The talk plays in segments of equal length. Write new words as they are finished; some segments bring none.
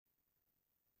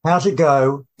How to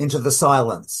Go into the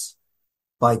Silence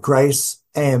by Grace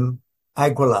M.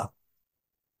 Aguilar.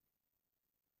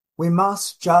 We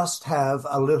must just have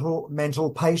a little mental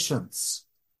patience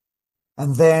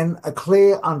and then a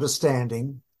clear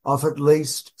understanding of at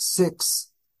least 6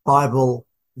 Bible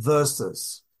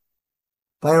verses.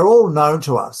 They are all known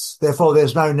to us, therefore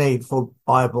there's no need for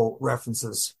Bible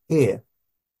references here.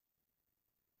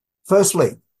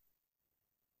 Firstly,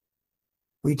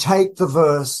 we take the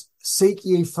verse, "Seek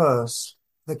ye first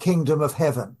the kingdom of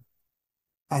heaven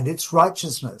and its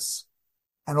righteousness,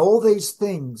 and all these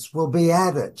things will be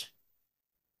added."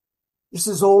 This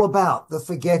is all about the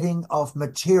forgetting of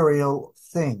material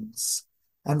things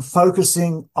and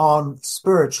focusing on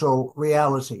spiritual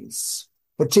realities,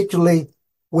 particularly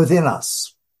within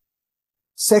us.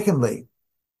 Secondly,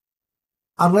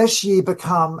 unless ye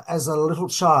become as a little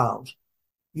child,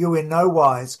 you in no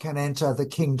wise can enter the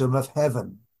kingdom of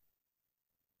heaven.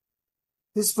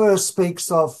 This verse speaks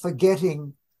of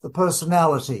forgetting the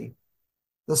personality,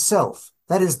 the self,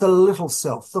 that is the little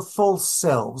self, the false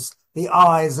selves, the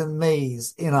I's and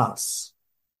me's in us.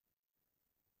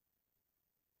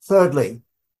 Thirdly,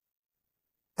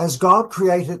 as God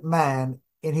created man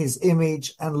in his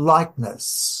image and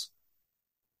likeness,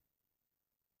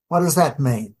 what does that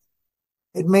mean?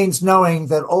 It means knowing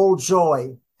that all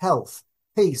joy, health,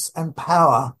 peace, and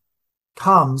power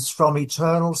comes from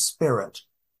eternal spirit,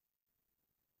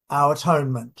 our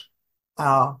atonement,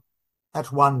 our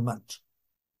at-one-ment.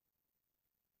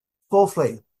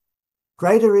 Fourthly,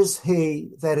 greater is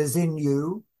he that is in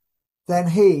you than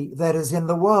he that is in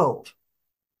the world.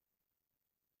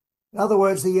 In other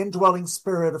words, the indwelling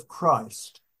spirit of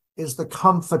Christ is the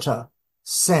comforter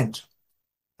sent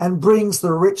and brings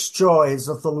the rich joys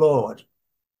of the Lord.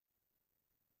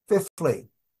 Fifthly,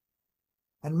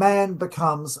 and man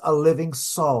becomes a living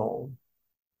soul.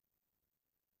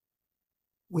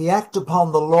 We act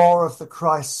upon the law of the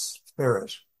Christ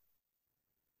Spirit,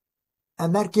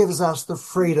 and that gives us the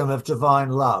freedom of divine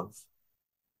love.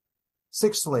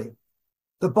 Sixthly,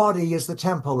 the body is the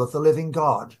temple of the living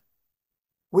God.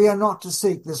 We are not to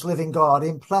seek this living God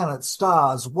in planets,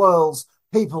 stars, worlds,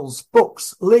 peoples,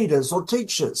 books, leaders, or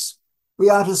teachers. We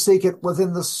are to seek it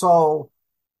within the soul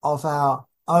of our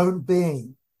own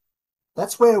being.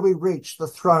 That's where we reach the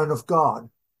throne of God,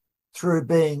 through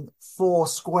being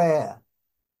foursquare,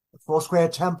 the foursquare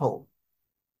temple,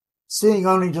 seeing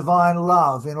only divine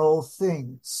love in all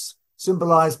things,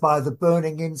 symbolized by the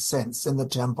burning incense in the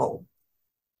temple,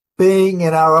 being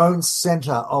in our own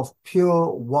center of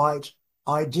pure white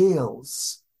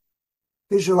ideals.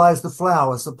 Visualize the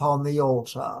flowers upon the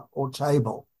altar or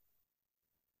table.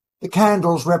 The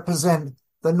candles represent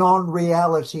the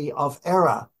non-reality of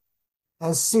error,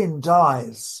 as sin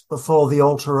dies before the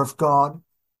altar of God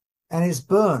and is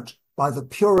burnt by the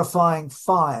purifying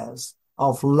fires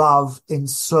of love in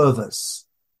service.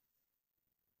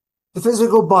 The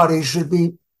physical body should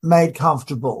be made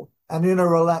comfortable and in a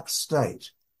relaxed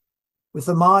state, with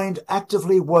the mind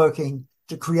actively working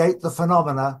to create the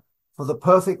phenomena for the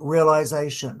perfect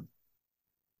realization,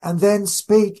 and then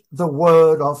speak the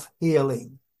word of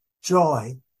healing,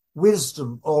 joy,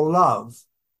 wisdom, or love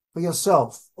for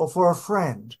yourself or for a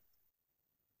friend,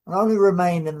 and only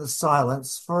remain in the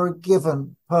silence for a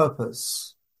given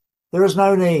purpose. There is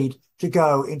no need to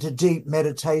go into deep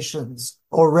meditations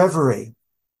or reverie.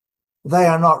 They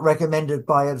are not recommended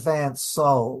by advanced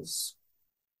souls.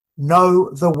 Know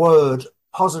the word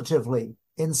positively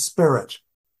in spirit,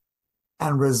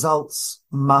 and results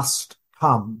must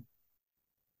come.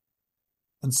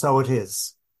 And so it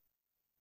is.